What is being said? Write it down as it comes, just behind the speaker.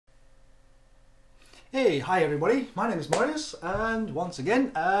Hey, hi everybody, my name is Marius, and once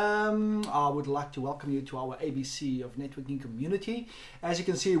again I would like to welcome you to our ABC of networking community. As you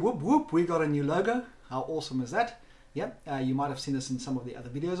can see, whoop whoop, we got a new logo. How awesome is that? Yeah, you might have seen this in some of the other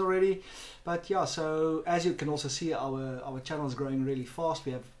videos already, but yeah, so as you can also see, our channel is growing really fast.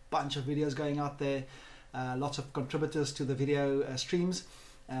 We have a bunch of videos going out there, lots of contributors to the video streams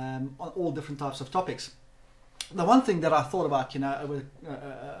on all different types of topics. The one thing that I thought about, over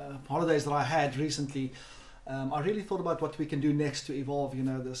holidays that I had recently, I really thought about what we can do next to evolve,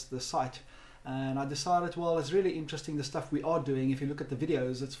 this site. And I decided, well, it's really interesting the stuff we are doing. If you look at the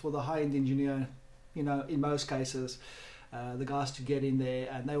videos, it's for the high-end engineer, in most cases, the guys to get in there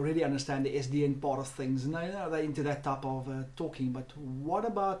and they already understand the SDN part of things, and they're into that type of talking. But what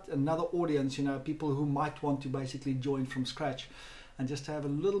about another audience, people who might want to basically join from scratch and just have a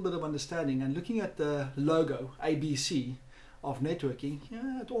little bit of understanding? And looking at the logo ABC of networking,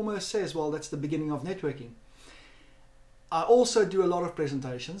 it almost says, well, that's the beginning of networking. I also do a lot of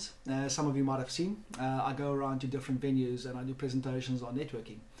presentations. Some of you might have seen. I go around to different venues and I do presentations on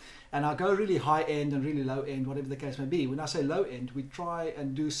networking. And I go really high end and really low end, whatever the case may be. When I say low end, we try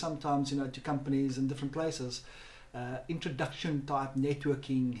and do sometimes, to companies and different places, introduction type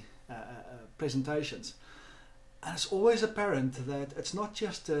networking presentations. And it's always apparent that it's not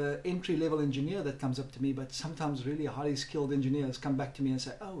just an entry-level engineer that comes up to me, but sometimes really highly skilled engineers come back to me and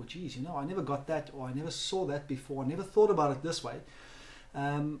say, oh, geez, I never got that, or I never saw that before, I never thought about it this way.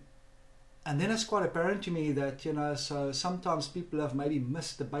 And then it's quite apparent to me that, so sometimes people have maybe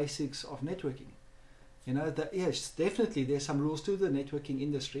missed the basics of networking. Yes, definitely there's some rules to the networking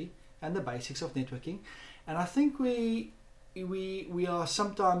industry and the basics of networking. And I think we are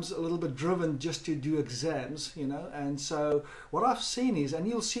sometimes a little bit driven just to do exams, and so what I've seen is, and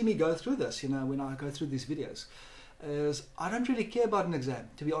you'll see me go through this, when I go through these videos, is I don't really care about an exam,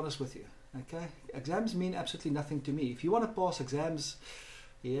 to be honest with you. Okay, exams mean absolutely nothing to me. If you want to pass exams,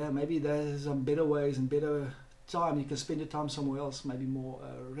 yeah, maybe there's some better ways and better time. You can spend your time somewhere else, maybe more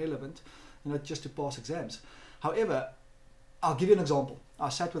relevant, just to pass exams. However, I'll give you an example. I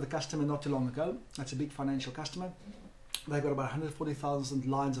sat with a customer not too long ago. That's a big financial customer. They've got about 140,000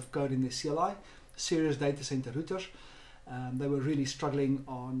 lines of code in their CLI, serious data center routers. They were really struggling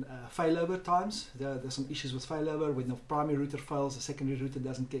on failover times. There's some issues with failover. When the primary router fails, the secondary router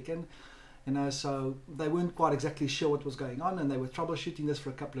doesn't kick in. So they weren't quite exactly sure what was going on, and they were troubleshooting this for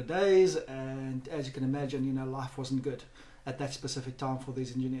a couple of days. And as you can imagine, life wasn't good at that specific time for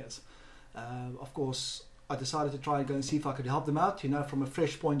these engineers. Of course, I decided to try and go and see if I could help them out, from a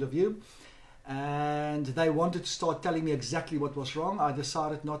fresh point of view. And they wanted to start telling me exactly what was wrong. I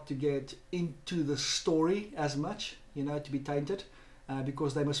decided not to get into the story as much, to be tainted,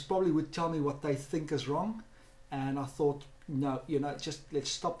 because they most probably would tell me what they think is wrong. And I thought, no, just let's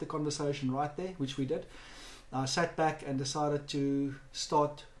stop the conversation right there, which we did. I sat back and decided to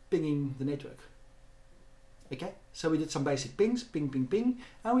start pinging the network. Okay, so we did some basic pings, ping, ping, ping,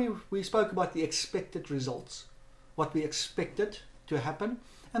 and we spoke about the expected results, what we expected to happen.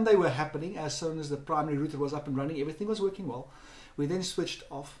 And they were happening as soon as the primary router was up and running. Everything was working well. We then switched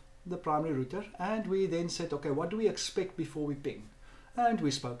off the primary router and we then said, okay, what do we expect before we ping? And we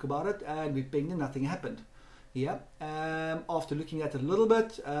spoke about it and we pinged and nothing happened. Yeah. After looking at it a little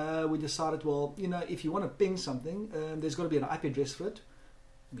bit, we decided, well, if you want to ping something, there's got to be an IP address for it.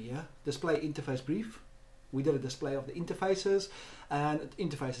 Yeah. Display interface brief. We did a display of the interfaces, and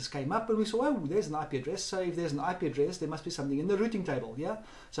interfaces came up and we saw, oh, there's an IP address. So if there's an IP address, there must be something in the routing table. Yeah.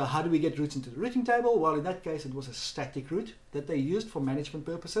 So how do we get routes into the routing table? Well, in that case, it was a static route that they used for management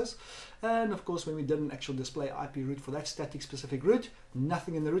purposes. And of course, when we did an actual display IP route for that static specific route,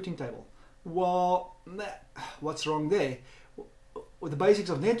 nothing in the routing table. Well, what's wrong there? Well, the basics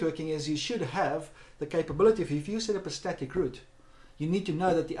of networking is you should have the capability of, if you set up a static route, you need to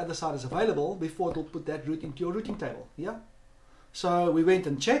know that the other side is available before it'll put that route into your routing table. Yeah. So we went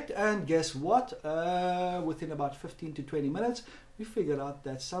and checked, and guess what? Within about 15 to 20 minutes, we figured out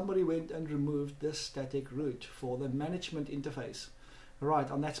that somebody went and removed this static route for the management interface,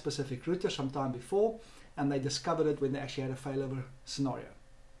 right, on that specific router sometime before, and they discovered it when they actually had a failover scenario.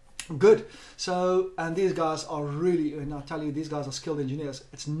 Good. So, and these guys are really, and I'll tell you, these guys are skilled engineers.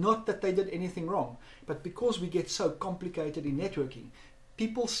 It's not that they did anything wrong, but because we get so complicated in networking,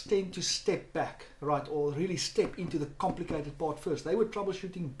 people tend to step back, right, or really step into the complicated part first. They were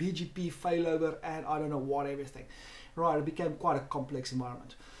troubleshooting BGP, failover, and I don't know what, everything. Right, it became quite a complex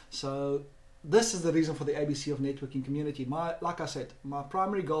environment. So this is the reason for the ABC of networking community. Like I said, my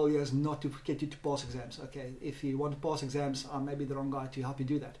primary goal here is not to get you to pass exams. Okay, if you want to pass exams, I may be the wrong guy to help you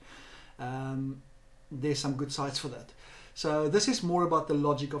do that. There's some good sites for that. So this is more about the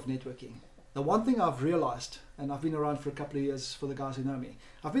logic of networking. The one thing I've realized, and I've been around for a couple of years, for the guys who know me,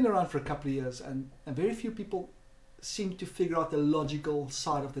 I've been around for a couple of years, and very few people seem to figure out the logical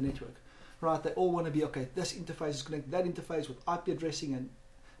side of the network, right? They all want to be, okay, this interface is connected to that interface with IP addressing,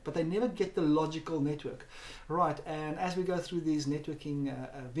 but they never get the logical network, right? And as we go through these networking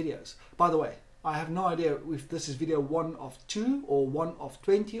videos, by the way, I have no idea if this is video 1 of 2 or 1 of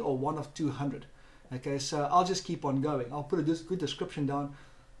 20 or 1 of 200. Okay, so I'll just keep on going. I'll put a good description down.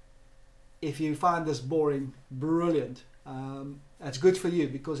 If you find this boring, brilliant. That's good for you,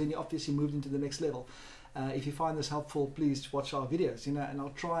 because then you obviously moved into the next level. If you find this helpful, please watch our videos, and I'll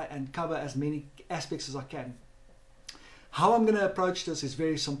try and cover as many aspects as I can. How I'm going to approach this is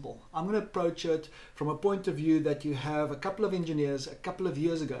very simple. I'm going to approach it from a point of view that you have a couple of engineers a couple of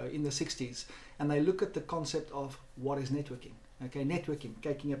years ago in the 60s, and they look at the concept of what is networking. Okay, networking,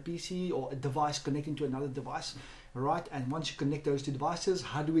 taking a PC or a device, connecting to another device, right? And once you connect those two devices,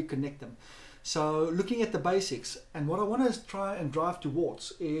 how do we connect them? So looking at the basics, and what I want to try and drive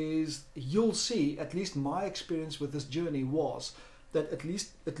towards is, you'll see, at least my experience with this journey was that at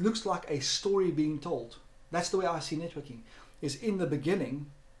least it looks like a story being told. That's the way I see networking, is in the beginning,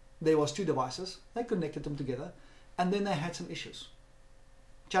 there was two devices, they connected them together, and then they had some issues,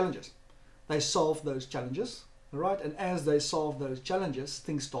 challenges. They solved those challenges, right? And as they solve those challenges,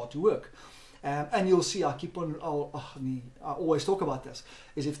 things start to work. And you'll see, I always talk about this,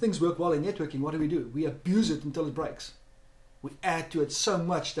 is if things work well in networking, what do? We abuse it until it breaks. We add to it so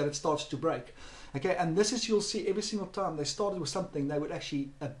much that it starts to break. Okay, and this is, you'll see every single time they started with something, they would actually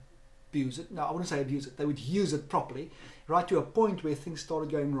abuse it. No, I wouldn't say abuse it. They would use it properly, right, to a point where things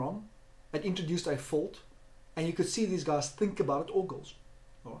started going wrong. It introduced a fault, and you could see these guys think about it, all girls,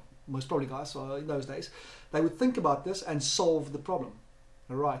 or most probably guys in those days, they would think about this and solve the problem,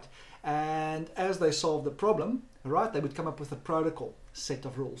 all right? And as they solved the problem, all right, they would come up with a protocol set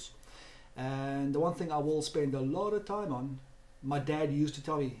of rules. And the one thing I will spend a lot of time on, my dad used to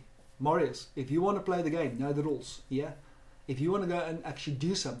tell me, Marius, if you want to play the game, know the rules, yeah? If you want to go and actually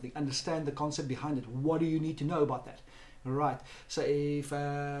do something, understand the concept behind it, what do you need to know about that? All right. So if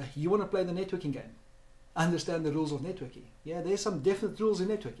you want to play the networking game, understand the rules of networking. Yeah, there's some definite rules in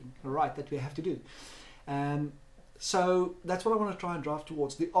networking, all right, that we have to do. So that's what I want to try and drive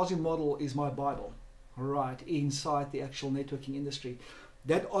towards. The Aussie model is my Bible, all right, inside the actual networking industry.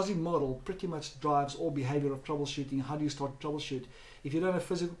 That Aussie model pretty much drives all behavior of troubleshooting. How do you start to troubleshoot? If you don't have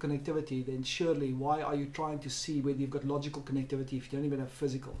physical connectivity, then surely why are you trying to see whether you've got logical connectivity if you don't even have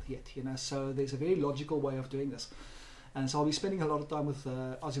physical yet? So there's a very logical way of doing this. And so I'll be spending a lot of time with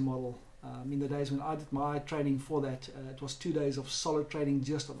Aussie model. In the days when I did my training for that, it was 2 days of solid training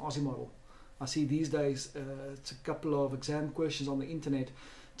just on Aussie model. I see these days it's a couple of exam questions on the internet.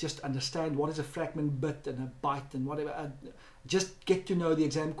 Just understand what is a fragment bit and a byte and whatever. Just get to know the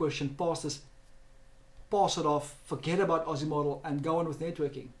exam question, pass this, pass it off, forget about Aussie model and go on with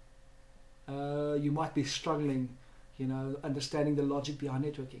networking. You might be struggling, understanding the logic behind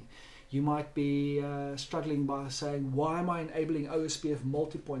networking. You might be struggling by saying, why am I enabling OSPF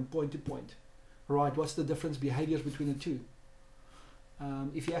multi-point, point-to-point? Right, what's the difference behaviors between the two?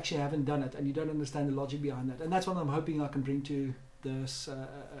 If you actually haven't done it and you don't understand the logic behind that. And that's what I'm hoping I can bring to this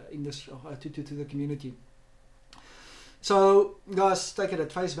industry, to the community. So guys, take it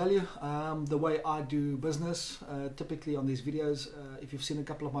at face value. The way I do business, typically on these videos, if you've seen a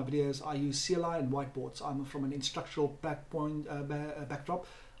couple of my videos, I use CLI and whiteboards. I'm from an instructional backdrop.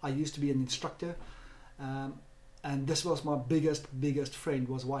 I used to be an instructor, and this was my biggest friend,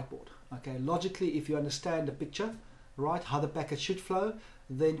 was whiteboard. Okay, logically, if you understand the picture, right, how the packet should flow,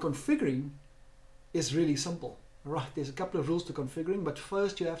 then configuring is really simple. Right, there's a couple of rules to configuring, but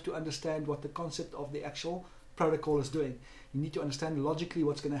first you have to understand what the concept of the actual protocol is doing. You need to understand logically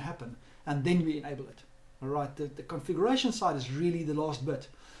what's going to happen, and then we enable it. All right, the configuration side is really the last bit.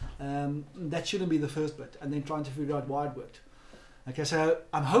 That shouldn't be the first bit, and then trying to figure out why it worked. Okay, so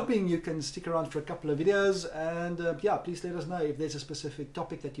I'm hoping you can stick around for a couple of videos, and yeah, please let us know if there's a specific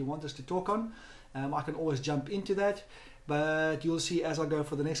topic that you want us to talk on. I can always jump into that, but you'll see as I go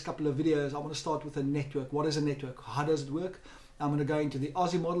for the next couple of videos, I want to start with a network. What is a network? How does it work? I'm going to go into the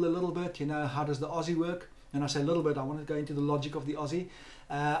Aussie model a little bit, how does the Aussie work? And I say a little bit, I want to go into the logic of the Aussie.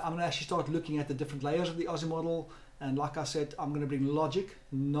 I'm going to actually start looking at the different layers of the Aussie model. And like I said, I'm going to bring logic,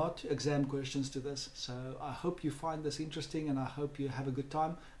 not exam questions to this. So I hope you find this interesting, and I hope you have a good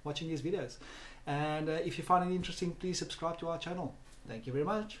time watching these videos. And if you find it interesting, please subscribe to our channel. Thank you very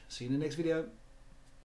much. See you in the next video.